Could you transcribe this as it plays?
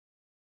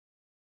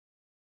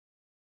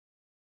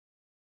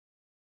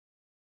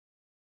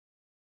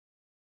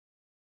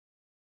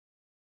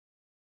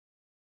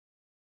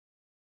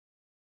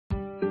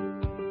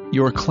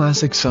Your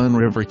classic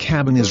Sunriver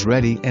cabin is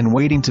ready and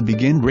waiting to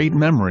begin great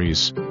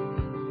memories.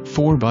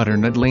 4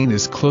 Butternut Lane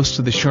is close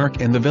to the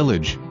SHARC and the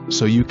village,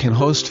 so you can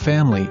host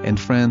family and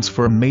friends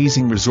for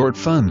amazing resort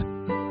fun.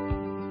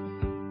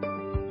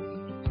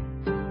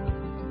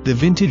 The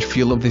vintage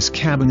feel of this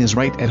cabin is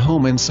right at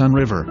home in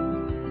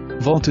Sunriver.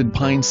 Vaulted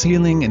pine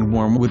ceiling and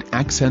warm wood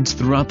accents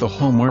throughout the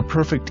home are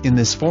perfect in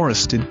this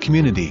forested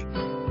community.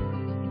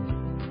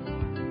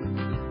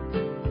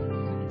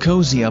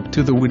 Cozy up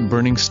to the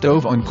wood-burning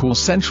stove on cool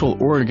Central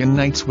Oregon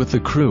nights with the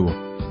crew.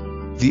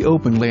 The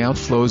open layout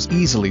flows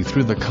easily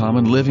through the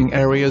common living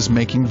areas,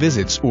 making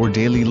visits or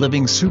daily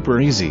living super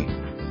easy.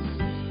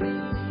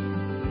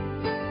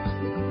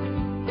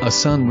 A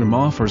sunroom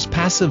offers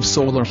passive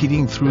solar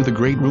heating through the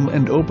great room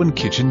and open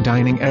kitchen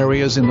dining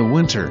areas in the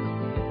winter.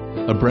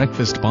 A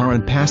breakfast bar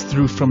and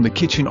pass-through from the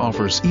kitchen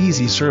offers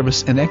easy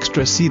service and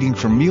extra seating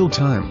for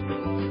mealtime.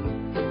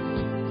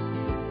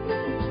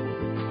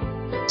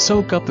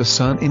 Soak up the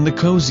sun in the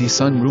cozy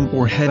sunroom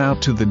or head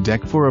out to the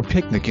deck for a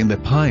picnic in the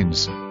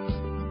pines.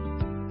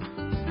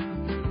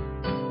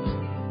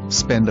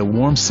 Spend a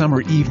warm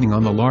summer evening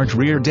on the large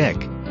rear deck.